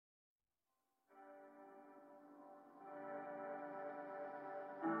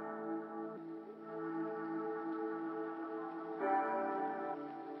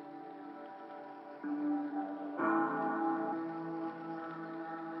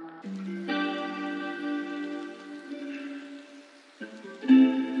I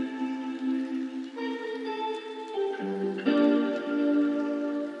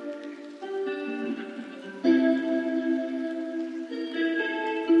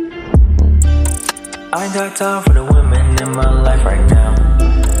ain't got time for the women in my life right now.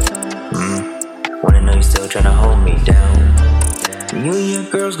 Wanna know you still tryna hold me down. You and your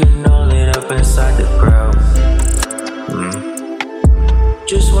girls getting all lit up inside the crowd.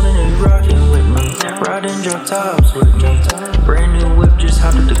 Just wanna know you rockin' with me, riding drop tops with me. Brand new whip, just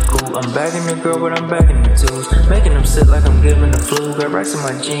hopped at the coupe. I'm bagging the girl, but I'm bagging the twos. Making them sit like I'm giving the flu. Got racks in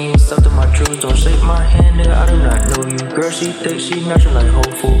my jeans, stuffed in my trues. Don't shake my hand, nigga, I do not know you. Girl, she thick, she natural like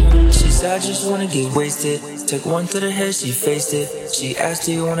Whole Food. She said, I just wanna get wasted. Took one to the head, she faced it. She asked,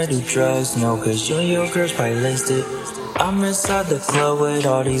 do you wanna do drugs? No, cause you and your girls probably laced it. I'm inside the club with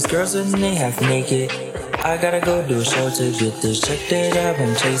all these girls and they half naked. I gotta go do a show to get this check that I've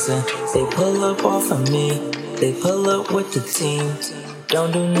been chasing. They pull up off of me, they pull up with the team.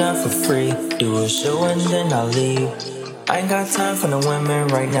 Don't do nothing for free, do a show and then I'll leave. I ain't got time for the women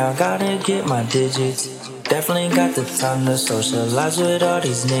right now, gotta get my digits. Definitely ain't got the time to socialize with all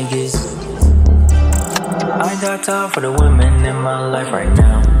these niggas. I ain't got time for the women in my life right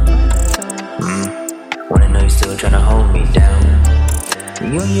now. Wanna know you still tryna hold me down.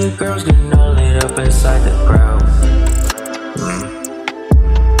 You and your girls getting all lit up inside the crowd.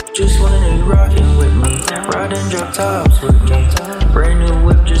 Just wanna know you rockin' with me, riding drop tops with me. Brand new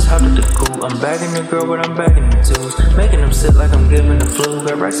whip, just hopped at the coupe. I'm bagging the girl, but I'm bagging the twos. Making them sit like I'm giving the flu.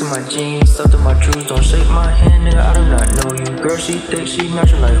 Got racks in my jeans, stuffed in my trues. Don't shake my hand, nigga, I do not know you. Girl, she thick, she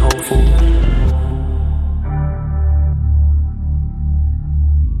natural like Whole Food.